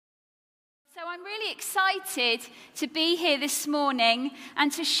I'm really excited to be here this morning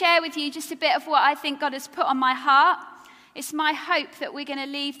and to share with you just a bit of what I think God has put on my heart. It's my hope that we're going to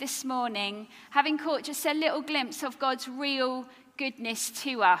leave this morning having caught just a little glimpse of God's real goodness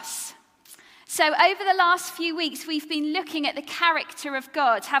to us. So over the last few weeks, we've been looking at the character of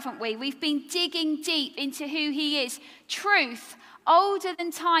God, haven't we? We've been digging deep into who he is. Truth, older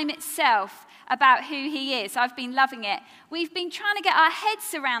than time itself, about who he is. I've been loving it. We've been trying to get our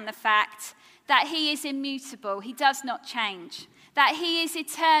heads around the fact that he is immutable. He does not change. That he is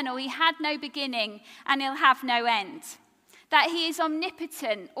eternal. He had no beginning and he'll have no end. That he is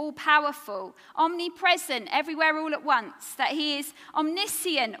omnipotent, all-powerful, omnipresent, everywhere all at once. That he is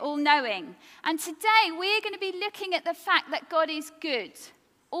omniscient, all-knowing. And today we're going to be looking at the fact that God is good,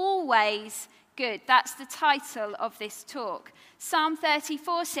 always good. That's the title of this talk. Psalm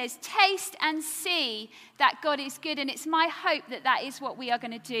 34 says, taste and see that God is good. And it's my hope that that is what we are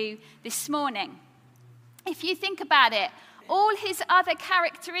going to do this morning. If you think about it, all his other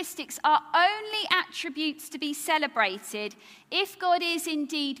characteristics are only attributes to be celebrated if God is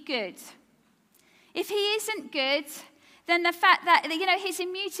indeed good. If he isn't good, then the fact that, his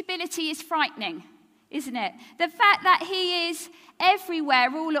immutability is frightening, isn't it? The fact that he is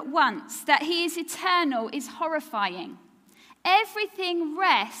everywhere all at once, that he is eternal, is horrifying. Everything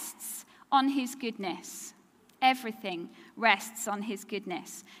rests on his goodness. Everything rests on his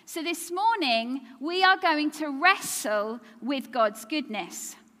goodness. So this morning, we are going to wrestle with God's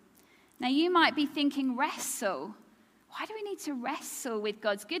goodness. Now, you might be thinking, wrestle? Why do we need to wrestle with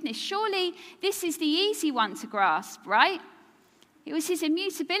God's goodness? Surely this is the easy one to grasp, right? It was his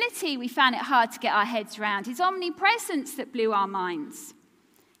immutability we found it hard to get our heads around. His omnipresence that blew our minds.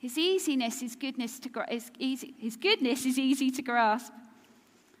 His easiness, his goodness is easy to grasp.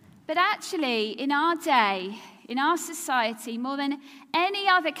 But actually, in our day, in our society, more than any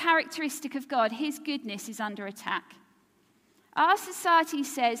other characteristic of God, his goodness is under attack. Our society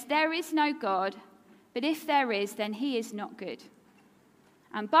says there is no God, but if there is, then he is not good.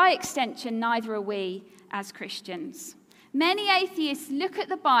 And by extension, neither are we as Christians. Many atheists look at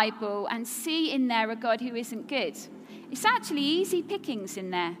the Bible and see in there a God who isn't good. It's actually easy pickings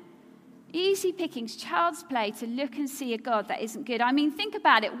in there. Easy pickings, child's play to look and see a God that isn't good. I mean, think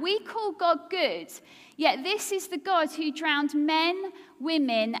about it. We call God good, yet this is the God who drowned men,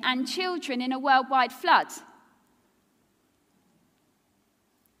 women, and children in a worldwide flood.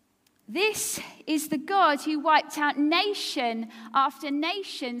 This is the God who wiped out nation after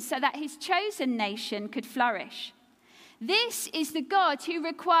nation so that his chosen nation could flourish. This is the God who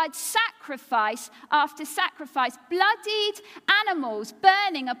required sacrifice after sacrifice, bloodied animals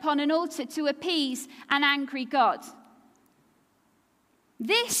burning upon an altar to appease an angry God.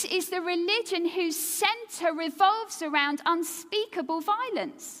 This is the religion whose center revolves around unspeakable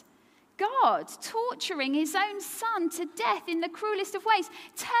violence. God torturing his own son to death in the cruelest of ways,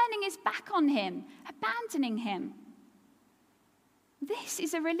 turning his back on him, abandoning him. This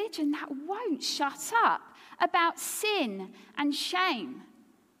is a religion that won't shut up about sin and shame.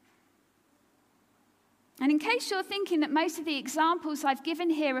 And in case you're thinking that most of the examples I've given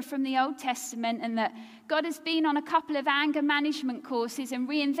here are from the Old Testament and that God has been on a couple of anger management courses and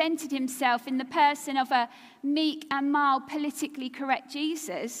reinvented himself in the person of a meek and mild, politically correct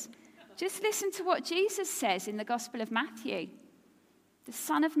Jesus, just listen to what Jesus says in the Gospel of Matthew. The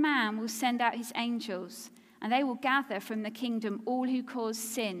Son of Man will send out his angels, and they will gather from the kingdom all who cause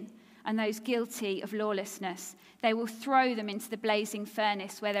sin and those guilty of lawlessness. They will throw them into the blazing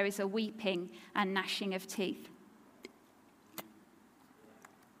furnace where there is a weeping and gnashing of teeth.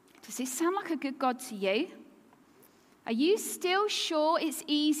 Does this sound like a good God to you? Are you still sure it's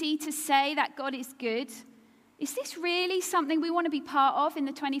easy to say that God is good? Is this really something we want to be part of in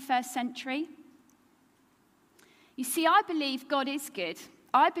the 21st century? You see, I believe God is good.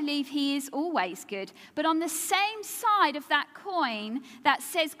 I believe he is always good. But on the same side of that coin that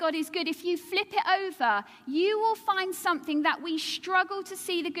says God is good, if you flip it over, you will find something that we struggle to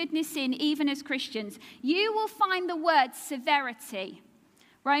see the goodness in, even as Christians. You will find the word severity.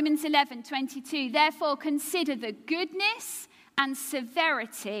 Romans 11:22, therefore consider the goodness and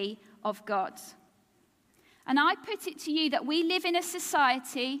severity of God. And I put it to you that we live in a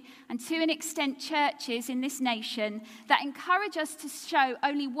society, and to an extent churches in this nation, that encourage us to show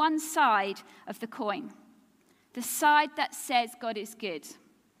only one side of the coin. The side that says God is good.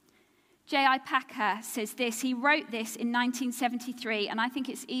 J.I. Packer says this. He wrote this in 1973, and I think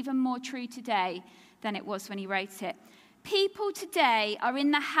it's even more true today than it was when he wrote it. People today are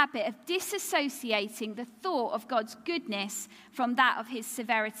in the habit of disassociating the thought of God's goodness from that of his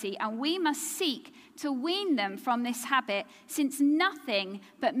severity, and we must seek to wean them from this habit, since nothing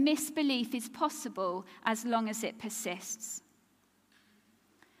but misbelief is possible as long as it persists.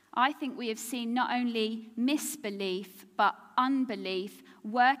 I think we have seen not only misbelief, but unbelief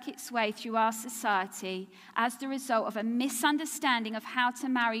work its way through our society as the result of a misunderstanding of how to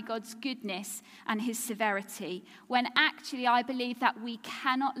marry God's goodness and his severity, when actually I believe that we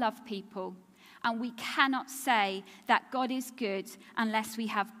cannot love people and we cannot say that God is good unless we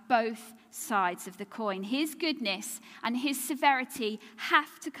have both sides of the coin. His goodness and his severity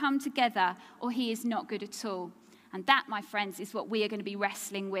have to come together, or he is not good at all. And that, my friends, is what we are going to be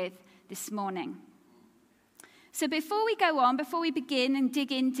wrestling with this morning. So before we go on, before we begin and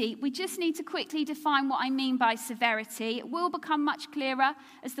dig in deep, we just need to quickly define what I mean by severity. It will become much clearer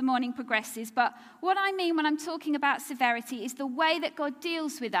as the morning progresses, but what I mean when I'm talking about severity is the way that God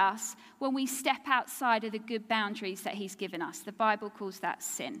deals with us when we step outside of the good boundaries that he's given us. The Bible calls that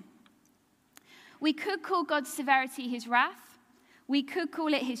sin. We could call God's severity his wrath. We could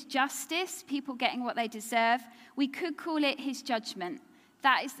call it his justice, people getting what they deserve. We could call it his judgment.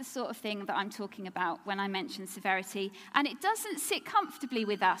 That is the sort of thing that I'm talking about when I mention severity. And it doesn't sit comfortably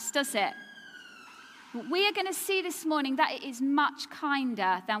with us, does it? We are going to see this morning that it is much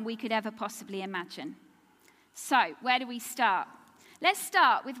kinder than we could ever possibly imagine. So, where do we start? Let's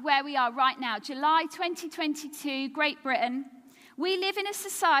start with where we are right now. July 2022, Great Britain. We live in a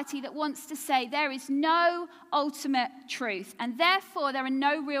society that wants to say there is no ultimate truth, and therefore there are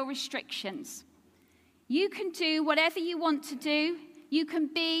no real restrictions. You can do whatever you want to do. You can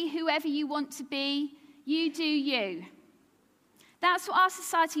be whoever you want to be. You do you. That's what our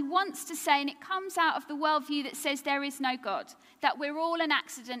society wants to say, and it comes out of the worldview that says there is no God, that we're all an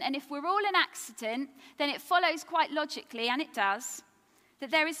accident. And if we're all an accident, then it follows quite logically, and it does, that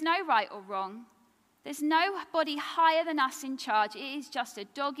there is no right or wrong. There's nobody higher than us in charge. It is just a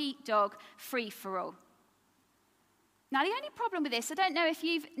dog-eat-dog free-for-all. Now, the only problem with this, I don't know if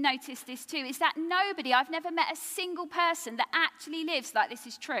you've noticed this too, is that I've never met a single person that actually lives like this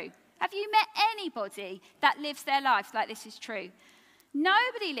is true. Have you met anybody that lives their life like this is true?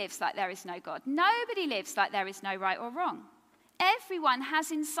 Nobody lives like there is no God. Nobody lives like there is no right or wrong. Everyone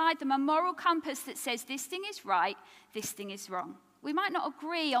has inside them a moral compass that says this thing is right, this thing is wrong. We might not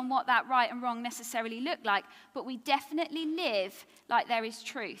agree on what that right and wrong necessarily look like, but we definitely live like there is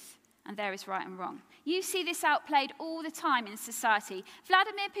truth and there is right and wrong. You see this outplayed all the time in society.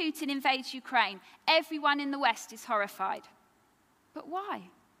 Vladimir Putin invades Ukraine. Everyone in the West is horrified. But why?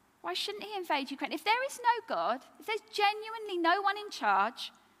 Why shouldn't he invade Ukraine? If there is no God, if there's genuinely no one in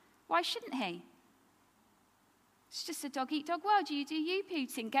charge, why shouldn't he? It's just a dog-eat-dog world. You do you,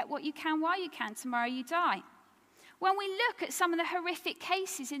 Putin. Get what you can while you can. Tomorrow you die. When we look at some of the horrific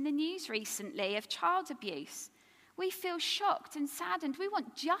cases in the news recently of child abuse, we feel shocked and saddened. We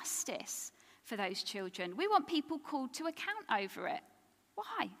want justice for those children. We want people called to account over it.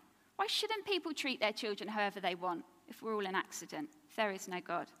 Why? Why shouldn't people treat their children however they want if we're all an accident, if there is no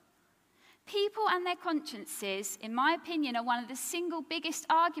God? People and their consciences, in my opinion, are one of the single biggest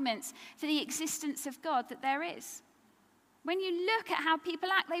arguments for the existence of God that there is. When you look at how people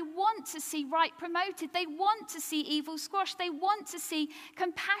act, they want to see right promoted. They want to see evil squashed. They want to see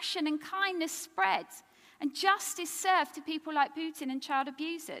compassion and kindness spread and justice served to people like Putin and child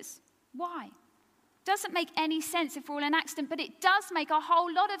abusers. Why? Doesn't make any sense if we're all an accident, but it does make a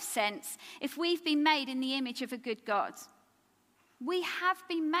whole lot of sense if we've been made in the image of a good God. We have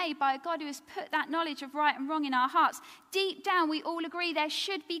been made by a God who has put that knowledge of right and wrong in our hearts. Deep down, we all agree there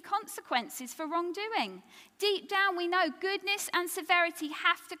should be consequences for wrongdoing. Deep down, we know goodness and severity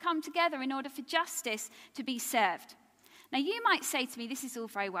have to come together in order for justice to be served. Now, you might say to me, this is all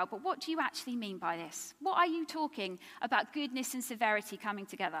very well, but what do you actually mean by this? What are you talking about goodness and severity coming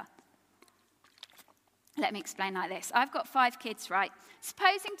together? Let me explain like this. I've got 5 kids, right?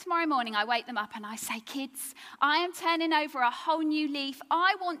 Supposing tomorrow morning I wake them up and I say, kids, I am turning over a whole new leaf.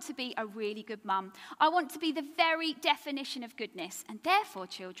 I want to be a really good mum. I want to be the very definition of goodness. And therefore,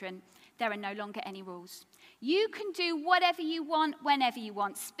 children, there are no longer any rules. You can do whatever you want, whenever you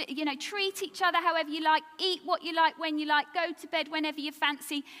want. Treat each other however you like. Eat what you like, when you like. Go to bed whenever you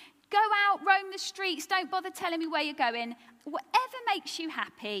fancy. Go out, roam the streets. Don't bother telling me where you're going. Whatever makes you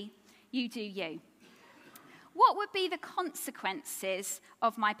happy, you do you. What would be the consequences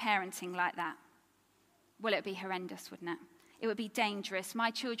of my parenting like that? Well, it would be horrendous, wouldn't it? It would be dangerous. My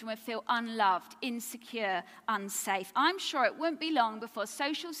children would feel unloved, insecure, unsafe. I'm sure it wouldn't be long before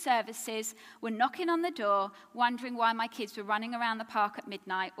social services were knocking on the door, wondering why my kids were running around the park at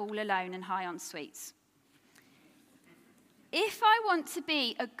midnight, all alone and high on sweets. If I want to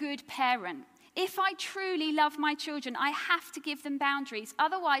be a good parent, if I truly love my children, I have to give them boundaries.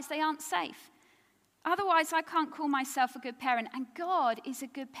 Otherwise, they aren't safe. Otherwise, I can't call myself a good parent. And God is a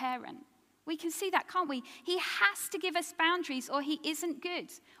good parent. We can see that, can't we? He has to give us boundaries or he isn't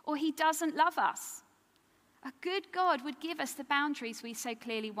good, or he doesn't love us. A good God would give us the boundaries we so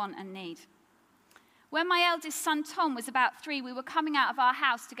clearly want and need. When my eldest son, Tom, was about 3, we were coming out of our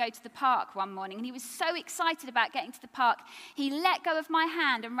house to go to the park one morning, and he was so excited about getting to the park, he let go of my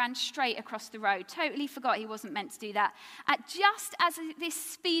hand and ran straight across the road. Totally forgot he wasn't meant to do that. Just as this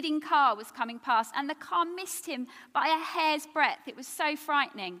speeding car was coming past, and the car missed him by a hair's breadth. It was so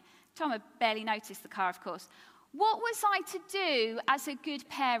frightening. Tom had barely noticed the car, of course. What was I to do as a good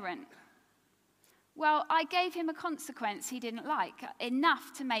parent? Well, I gave him a consequence he didn't like,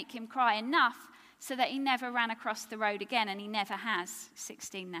 enough to make him cry, enough so that he never ran across the road again, and he never has.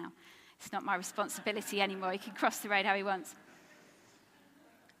 16 now. It's not my responsibility anymore. He can cross the road how he wants.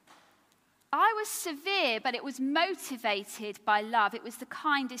 I was severe, but it was motivated by love. It was the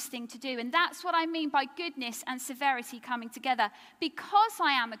kindest thing to do. And that's what I mean by goodness and severity coming together. Because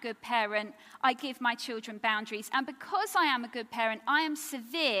I am a good parent, I give my children boundaries. And because I am a good parent, I am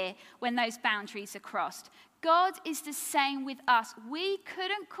severe when those boundaries are crossed. God is the same with us. We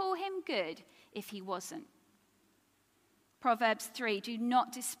couldn't call him good if he wasn't. Proverbs 3, do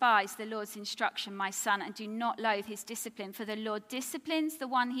not despise the Lord's instruction, my son, and do not loathe his discipline, for the Lord disciplines the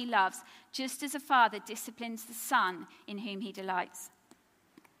one he loves, just as a father disciplines the son in whom he delights.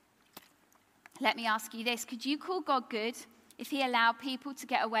 Let me ask you this, could you call God good if he allowed people to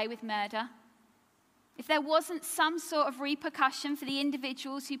get away with murder? If there wasn't some sort of repercussion for the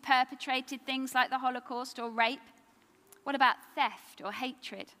individuals who perpetrated things like the Holocaust or rape? What about theft or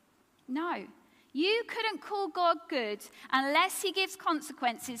hatred? No. You couldn't call God good unless he gives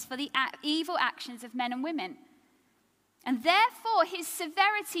consequences for the evil actions of men and women. And therefore, his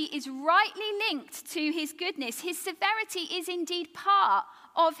severity is rightly linked to his goodness. His severity is indeed part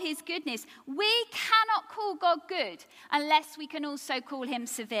of his goodness. We cannot call God good unless we can also call him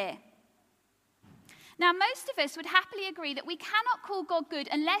severe. Now, most of us would happily agree that we cannot call God good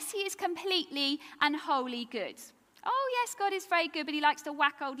unless he is completely and wholly good. Oh, yes, God is very good, but he likes to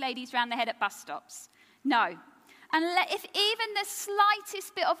whack old ladies round the head at bus stops. No. And if even the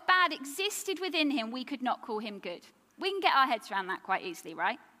slightest bit of bad existed within him, we could not call him good. We can get our heads around that quite easily,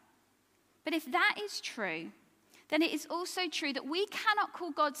 right? But if that is true, then it is also true that we cannot call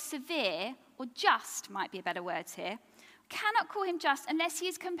God severe, or just might be a better word here, cannot call him just unless he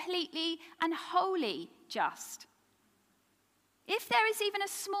is completely and wholly just. If there is even a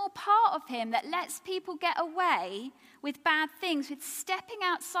small part of him that lets people get away with bad things, with stepping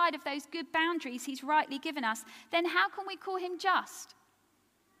outside of those good boundaries he's rightly given us, then how can we call him just?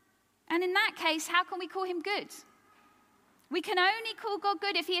 And in that case, how can we call him good? We can only call God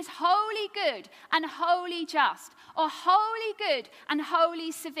good if he is wholly good and wholly just, or wholly good and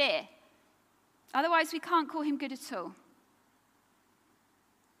wholly severe. Otherwise, we can't call him good at all.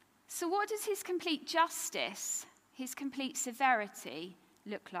 So what does his complete justice, his complete severity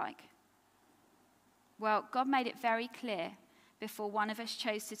look like? Well, God made it very clear before one of us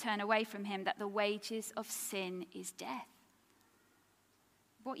chose to turn away from him that the wages of sin is death.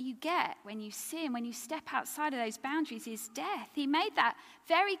 What you get when you sin, when you step outside of those boundaries, is death. He made that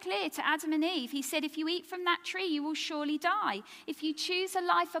very clear to Adam and Eve. He said, if you eat from that tree, you will surely die. If you choose a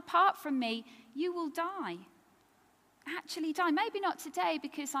life apart from me, you will die. Actually die. Maybe not today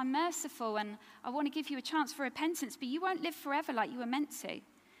because I'm merciful and I want to give you a chance for repentance, but you won't live forever like you were meant to.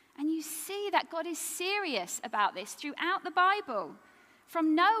 And you see that God is serious about this throughout the Bible.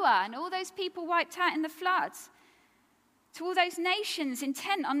 From Noah and all those people wiped out in the floods, to all those nations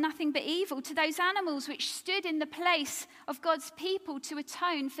intent on nothing but evil, to those animals which stood in the place of God's people to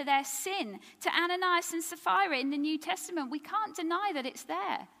atone for their sin, to Ananias and Sapphira in the New Testament. We can't deny that it's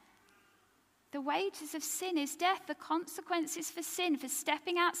there. The wages of sin is death. The consequences for sin, for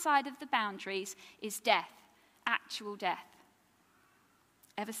stepping outside of the boundaries, is death, actual death.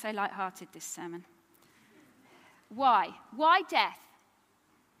 Ever so light-hearted, this sermon. Why? Why death?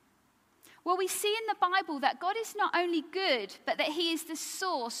 Well, we see in the Bible that God is not only good, but that he is the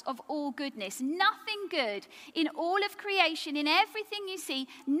source of all goodness. Nothing good in all of creation, in everything you see,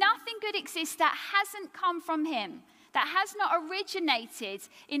 nothing good exists that hasn't come from him, that has not originated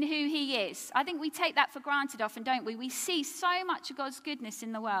in who he is. I think we take that for granted often, don't we? We see so much of God's goodness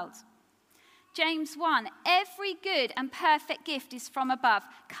in the world. James 1, every good and perfect gift is from above,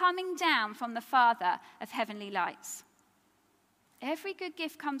 coming down from the Father of heavenly lights. Every good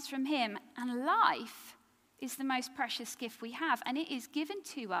gift comes from him, and life is the most precious gift we have, and it is given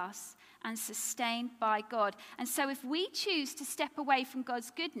to us and sustained by God. And so if we choose to step away from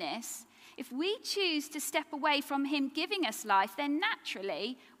God's goodness, if we choose to step away from him giving us life, then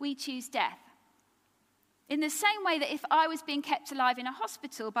naturally we choose death. In the same way that if I was being kept alive in a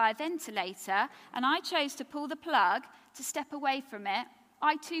hospital by a ventilator and I chose to pull the plug to step away from it,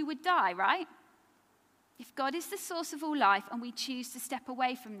 I too would die, right? If God is the source of all life and we choose to step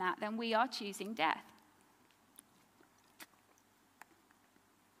away from that, then we are choosing death.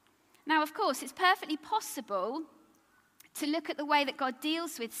 Now, of course, it's perfectly possible to look at the way that God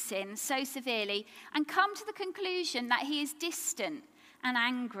deals with sin so severely and come to the conclusion that he is distant and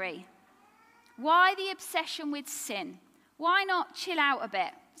angry. Why the obsession with sin? Why not chill out a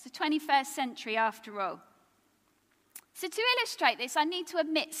bit? It's the 21st century after all. So to illustrate this, I need to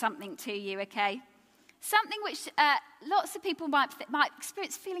admit something to you, okay? Something which lots of people might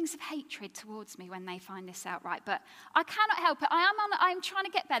experience feelings of hatred towards me when they find this out, right? But I cannot help it. I am trying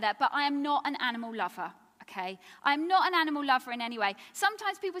to get better, but I am not an animal lover, okay? I am not an animal lover in any way.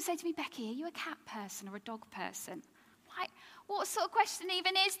 Sometimes people say to me, Becky, are you a cat person or a dog person? What sort of question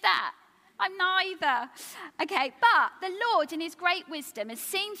even is that? I'm neither. Okay, but the Lord, in his great wisdom, has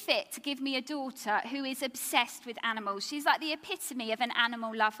seen fit to give me a daughter who is obsessed with animals. She's like the epitome of an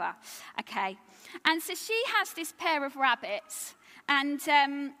animal lover, okay? And so she has this pair of rabbits, and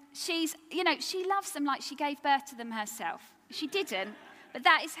she loves them like she gave birth to them herself. She didn't, but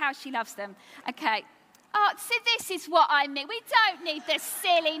that is how she loves them, okay? Oh, so this is what I mean. We don't need the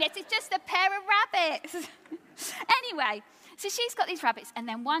silliness. It's just a pair of rabbits. Anyway, so she's got these rabbits, and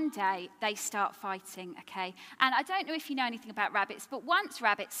then one day they start fighting, okay? And I don't know if you know anything about rabbits, but once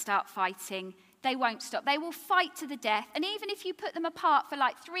rabbits start fighting, they won't stop. They will fight to the death, and even if you put them apart for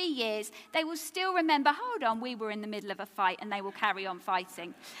like 3 years, they will still remember, hold on, we were in the middle of a fight, and they will carry on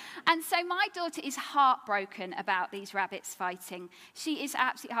fighting. And so my daughter is heartbroken about these rabbits fighting. She is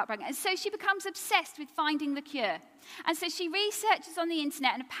absolutely heartbroken. And so she becomes obsessed with finding the cure. And so she researches on the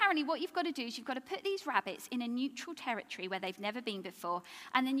internet, and apparently what you've got to do is you've got to put these rabbits in a neutral territory where they've never been before,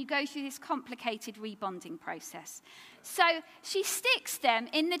 and then you go through this complicated rebonding process. So she sticks them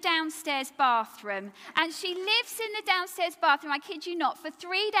in the downstairs bathroom, and she lives in the downstairs bathroom, I kid you not, for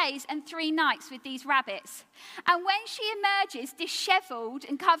 3 days and 3 nights with these rabbits. And when she emerges disheveled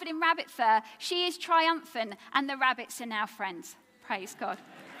and covered in rabbit fur, she is triumphant, and the rabbits are now friends. Praise God.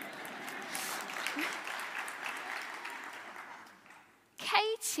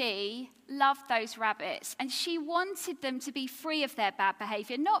 Katie loved those rabbits, and she wanted them to be free of their bad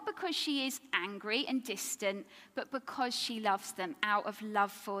behavior, not because she is angry and distant, but because she loves them, out of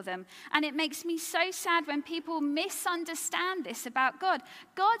love for them. And it makes me so sad when people misunderstand this about God.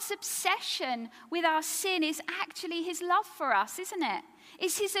 God's obsession with our sin is actually his love for us, isn't it?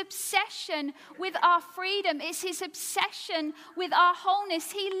 It's his obsession with our freedom. It's his obsession with our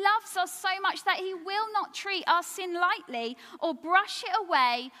wholeness. He loves us so much that he will not treat our sin lightly or brush it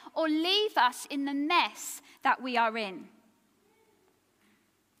away or leave us in the mess that we are in.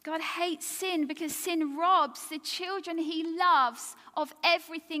 God hates sin because sin robs the children he loves of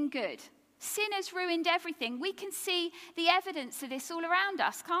everything good. Sin has ruined everything. We can see the evidence of this all around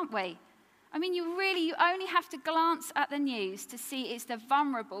us, can't we? I mean, you only have to glance at the news to see it's the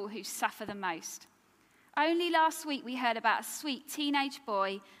vulnerable who suffer the most. Only last week we heard about a sweet teenage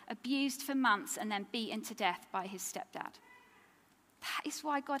boy abused for months and then beaten to death by his stepdad. That is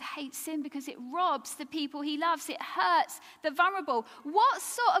why God hates sin, because it robs the people he loves. It hurts the vulnerable. What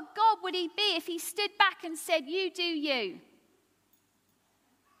sort of God would he be if he stood back and said, you do you?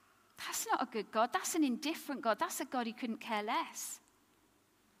 That's not a good God. That's an indifferent God. That's a God who couldn't care less.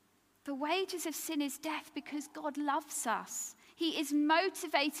 The wages of sin is death because God loves us. He is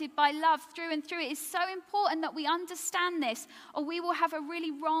motivated by love through and through. It is so important that we understand this, or we will have a really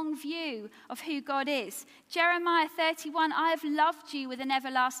wrong view of who God is. Jeremiah 31, I have loved you with an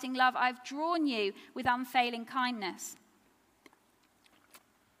everlasting love. I have drawn you with unfailing kindness.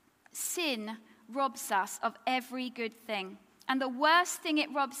 Sin robs us of every good thing. And the worst thing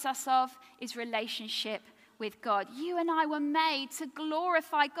it robs us of is relationship with God. You and I were made to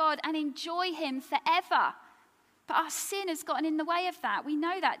glorify God and enjoy him forever. But our sin has gotten in the way of that. We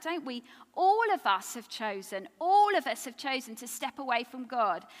know that, don't we? All of us have chosen to step away from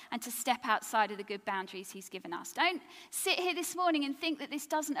God and to step outside of the good boundaries he's given us. Don't sit here this morning and think that this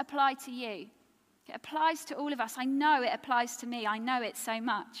doesn't apply to you. It applies to all of us. I know it applies to me. I know it so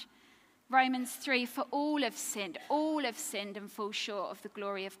much. Romans 3, for all have sinned and fall short of the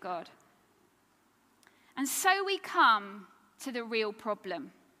glory of God. And so we come to the real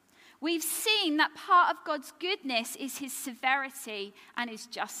problem. We've seen that part of God's goodness is his severity and his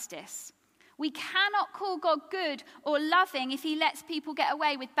justice. We cannot call God good or loving if he lets people get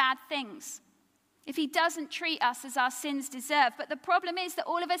away with bad things, if he doesn't treat us as our sins deserve. But the problem is that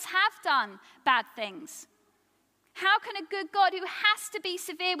all of us have done bad things. How can a good God who has to be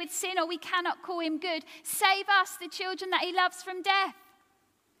severe with sin, or we cannot call him good, save us, the children that he loves, from death?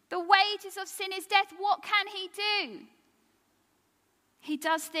 The wages of sin is death. What can he do? He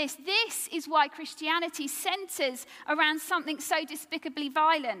does this. This is why Christianity centers around something so despicably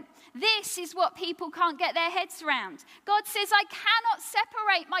violent. This is what people can't get their heads around. God says, I cannot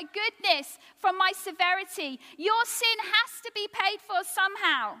separate my goodness from my severity. Your sin has to be paid for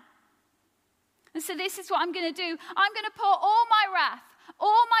somehow. And so this is what I'm going to do. I'm going to pour all my wrath,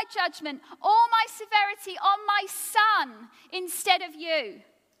 all my judgment, all my severity on my Son instead of you.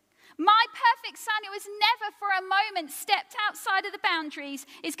 My perfect Son, who has never for a moment stepped outside of the boundaries,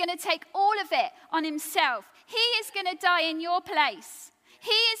 is going to take all of it on himself. He is going to die in your place. He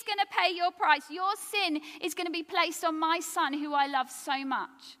is going to pay your price. Your sin is going to be placed on my Son, who I love so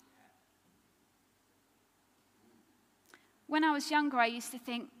much. When I was younger, I used to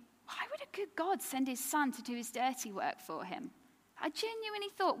think, why would a good God send his Son to do his dirty work for him? I genuinely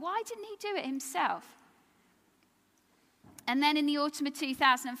thought, why didn't he do it himself? And then in the autumn of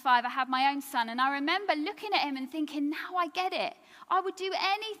 2005, I had my own son, and I remember looking at him and thinking, now I get it. I would do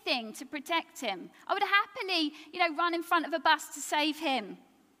anything to protect him. I would happily, run in front of a bus to save him.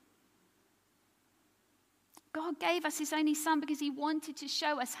 God gave us his only Son because he wanted to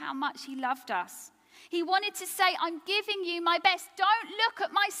show us how much he loved us. He wanted to say, I'm giving you my best. Don't look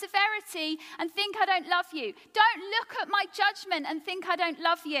at my severity and think I don't love you. Don't look at my judgment and think I don't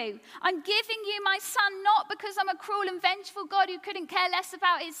love you. I'm giving you my Son not because I'm a cruel and vengeful God who couldn't care less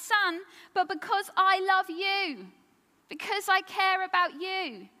about his Son, but because I love you, because I care about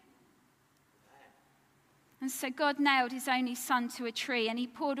you. And so God nailed his only Son to a tree, and he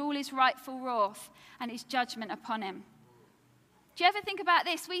poured all his rightful wrath and his judgment upon him. Do you ever think about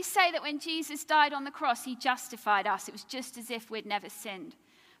this? We say that when Jesus died on the cross, he justified us. It was just as if we'd never sinned.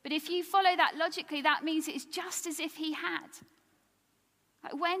 But if you follow that logically, that means it's just as if he had.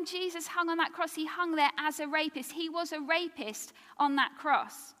 Like when Jesus hung on that cross, he hung there as a rapist. He was a rapist on that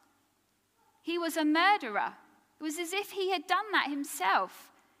cross. He was a murderer. It was as if he had done that himself.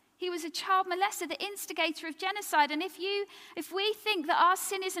 He was a child molester, the instigator of genocide. And if we think that our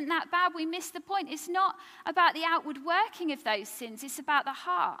sin isn't that bad, we miss the point. It's not about the outward working of those sins. It's about the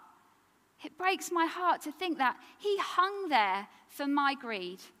heart. It breaks my heart to think that he hung there for my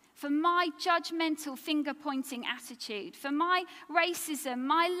greed, for my judgmental finger-pointing attitude, for my racism,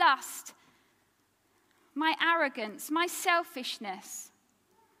 my lust, my arrogance, my selfishness.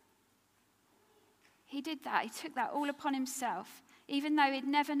 He did that. He took that all upon himself, even though he'd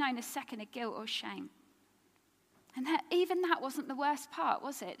never known a second of guilt or shame. And even that wasn't the worst part,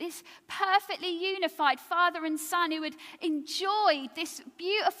 was it? This perfectly unified Father and Son who had enjoyed this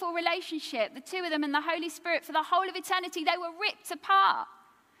beautiful relationship, the two of them and the Holy Spirit, for the whole of eternity, they were ripped apart.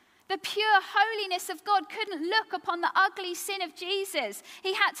 The pure holiness of God couldn't look upon the ugly sin of Jesus.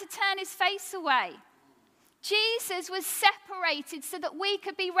 He had to turn his face away. Jesus was separated so that we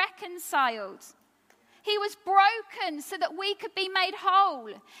could be reconciled. He was broken so that we could be made whole.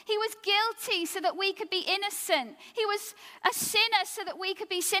 He was guilty so that we could be innocent. He was a sinner so that we could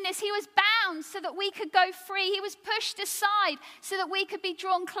be sinners. He was bound so that we could go free. He was pushed aside so that we could be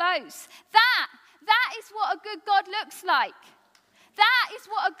drawn close. That is what a good God looks like. That is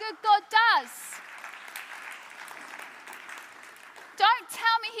what a good God does. Don't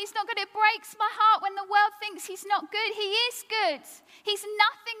tell me he's not good. It breaks my heart when the world thinks he's not good. He is good. He's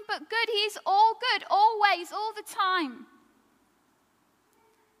nothing but good. He is all good, always, all the time.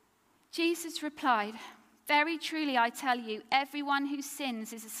 Jesus replied, very truly I tell you, everyone who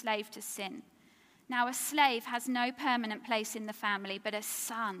sins is a slave to sin. Now a slave has no permanent place in the family, but a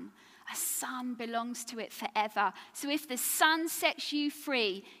son belongs to it forever. So if the Son sets you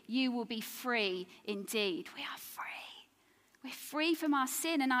free, you will be free indeed. We are free. We're free from our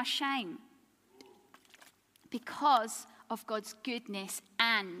sin and our shame because of God's goodness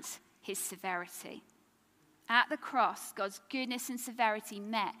and his severity. At the cross, God's goodness and severity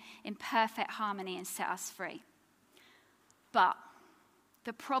met in perfect harmony and set us free. But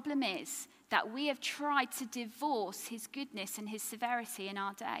the problem is that we have tried to divorce his goodness and his severity in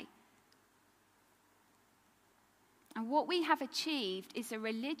our day. And what we have achieved is a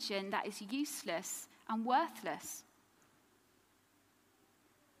religion that is useless and worthless.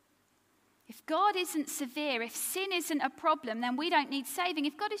 If God isn't severe, if sin isn't a problem, then we don't need saving.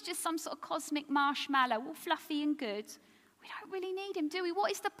 If God is just some sort of cosmic marshmallow, all fluffy and good, we don't really need him, do we?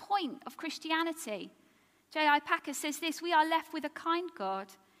 What is the point of Christianity? J.I. Packer says this, we are left with a kind God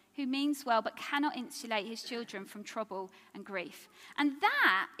who means well but cannot insulate his children from trouble and grief. And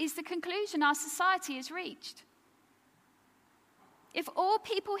that is the conclusion our society has reached. If all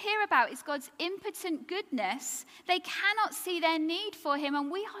people hear about is God's impotent goodness, they cannot see their need for him,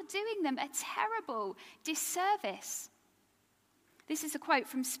 and we are doing them a terrible disservice. This is a quote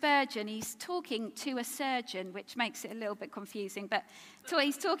from Spurgeon. He's talking to a surgeon, which makes it a little bit confusing, but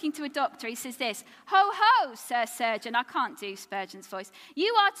he's talking to a doctor. He says this, "Ho, ho, Sir Surgeon," I can't do Spurgeon's voice,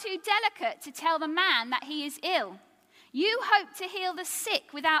 "you are too delicate to tell the man that he is ill. You hope to heal the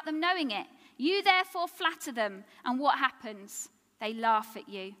sick without them knowing it. You therefore flatter them, and what happens? They laugh at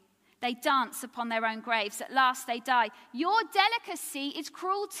you. They dance upon their own graves. At last they die. Your delicacy is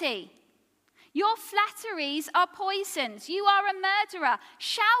cruelty. Your flatteries are poisons. You are a murderer.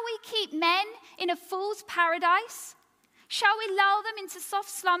 Shall we keep men in a fool's paradise? Shall we lull them into soft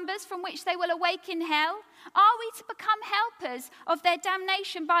slumbers from which they will awake in hell? Are we to become helpers of their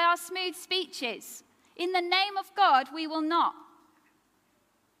damnation by our smooth speeches? In the name of God, we will not.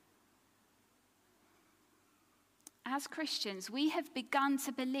 As Christians, we have begun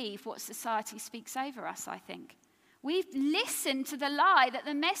to believe what society speaks over us, I think. We've listened to the lie that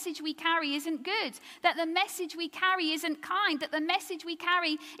the message we carry isn't good, that the message we carry isn't kind, that the message we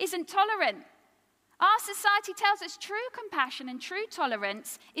carry isn't tolerant. Our society tells us true compassion and true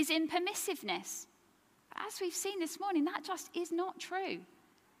tolerance is in permissiveness. But as we've seen this morning, that just is not true.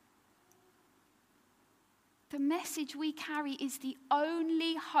 The message we carry is the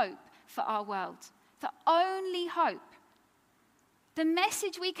only hope for our world. The only hope. The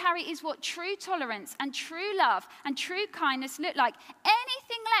message we carry is what true tolerance and true love and true kindness look like.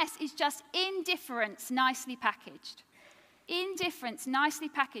 Anything less is just indifference nicely packaged. Indifference nicely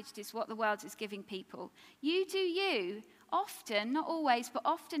packaged is what the world is giving people. You do you, often, not always, but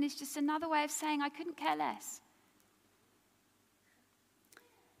often is just another way of saying I couldn't care less.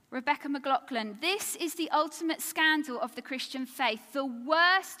 Rebecca McLaughlin, this is the ultimate scandal of the Christian faith. The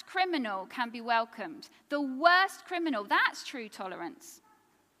worst criminal can be welcomed. The worst criminal, that's true tolerance.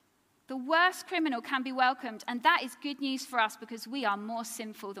 The worst criminal can be welcomed, and that is good news for us because we are more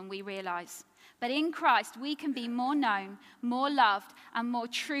sinful than we realize. But in Christ, we can be more known, more loved, and more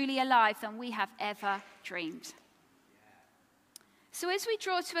truly alive than we have ever dreamed. So as we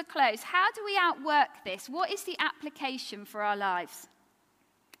draw to a close, how do we outwork this? What is the application for our lives?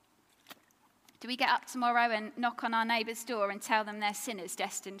 Do we get up tomorrow and knock on our neighbour's door and tell them they're sinners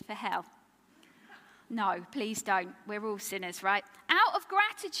destined for hell? No, please don't. We're all sinners, right? Out of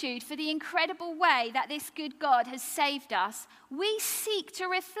gratitude for the incredible way that this good God has saved us, we seek to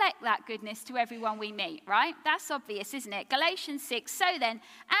reflect that goodness to everyone we meet, right? That's obvious, isn't it? Galatians 6, so then,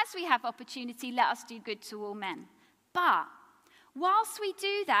 as we have opportunity, let us do good to all men. But whilst we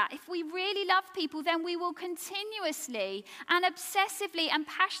do that, if we really love people, then we will continuously and obsessively and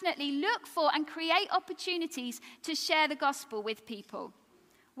passionately look for and create opportunities to share the gospel with people.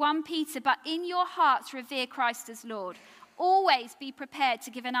 1 Peter, but in your hearts revere Christ as Lord. Always be prepared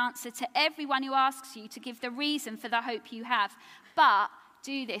to give an answer to everyone who asks you to give the reason for the hope you have. But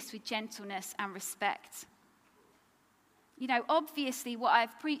do this with gentleness and respect. You know, obviously what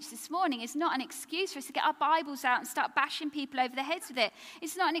I've preached this morning is not an excuse for us to get our Bibles out and start bashing people over the heads with it.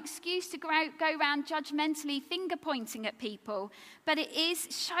 It's not an excuse to go around judgmentally finger pointing at people. But it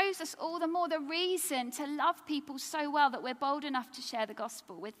shows us all the more the reason to love people so well that we're bold enough to share the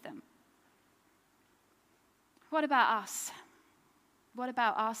gospel with them. What about us? What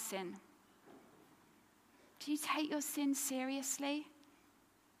about our sin? Do you take your sin seriously?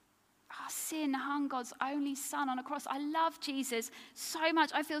 Our sin hung God's only Son on a cross. I love Jesus so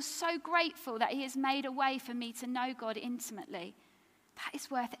much. I feel so grateful that he has made a way for me to know God intimately. That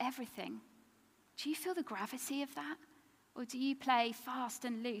is worth everything. Do you feel the gravity of that? Or do you play fast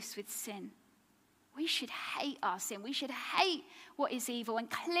and loose with sin? We should hate our sin. We should hate what is evil and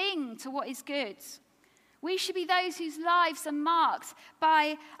cling to what is good. We should be those whose lives are marked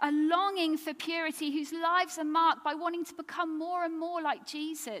by a longing for purity, whose lives are marked by wanting to become more and more like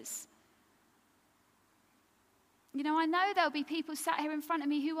Jesus. You know, I know there'll be people sat here in front of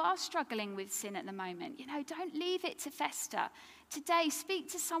me who are struggling with sin at the moment. You know, don't leave it to fester. Today, speak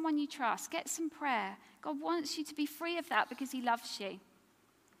to someone you trust. Get some prayer. God wants you to be free of that because he loves you.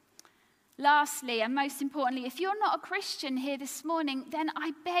 Lastly, and most importantly, if you're not a Christian here this morning, then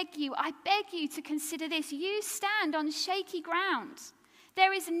I beg you to consider this. You stand on shaky ground.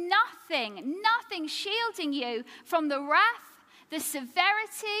 There is nothing shielding you from the wrath, the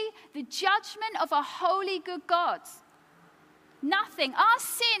severity, the judgment of a holy, good God. Nothing. Our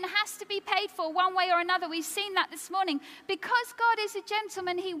sin has to be paid for one way or another. We've seen that this morning. Because God is a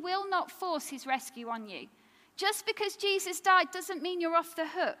gentleman, he will not force his rescue on you. Just because Jesus died doesn't mean you're off the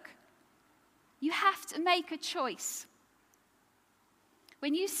hook. You have to make a choice.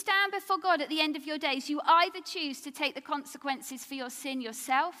 When you stand before God at the end of your days, you either choose to take the consequences for your sin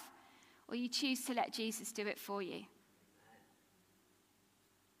yourself, or you choose to let Jesus do it for you.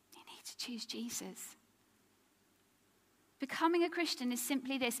 You need to choose Jesus. Becoming a Christian is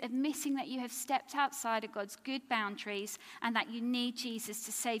simply this: admitting that you have stepped outside of God's good boundaries and that you need Jesus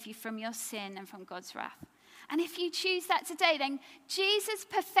to save you from your sin and from God's wrath. And if you choose that today, then Jesus'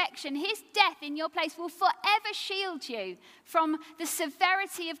 perfection, his death in your place, will forever shield you from the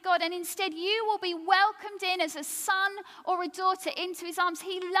severity of God. And instead, you will be welcomed in as a son or a daughter into his arms.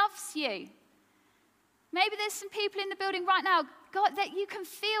 He loves you. Maybe there's some people in the building right now, God, that you can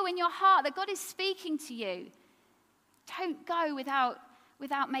feel in your heart that God is speaking to you. Don't go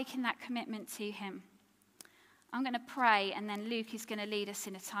without making that commitment to him. I'm going to pray, and then Luke is going to lead us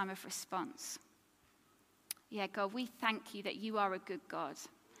in a time of response. Yeah, God, we thank you that you are a good God.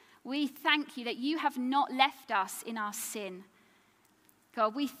 We thank you that you have not left us in our sin.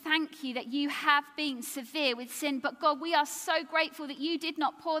 God, we thank you that you have been severe with sin, but God, we are so grateful that you did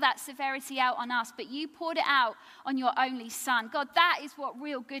not pour that severity out on us, but you poured it out on your only Son. God, that is what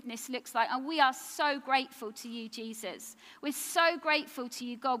real goodness looks like, and we are so grateful to you, Jesus. We're so grateful to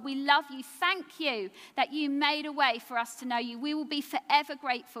you, God. We love you. Thank you that you made a way for us to know you. We will be forever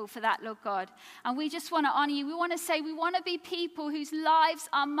grateful for that, Lord God. And we just want to honor you. We want to say we want to be people whose lives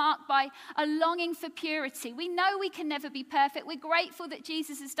are marked by a longing for purity. We know we can never be perfect. We're grateful that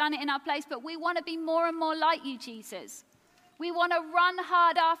Jesus has done it in our place, but we want to be more and more like you, Jesus. We want to run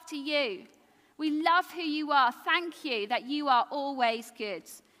hard after you. We love who you are. Thank you that you are always good.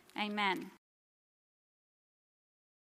 Amen.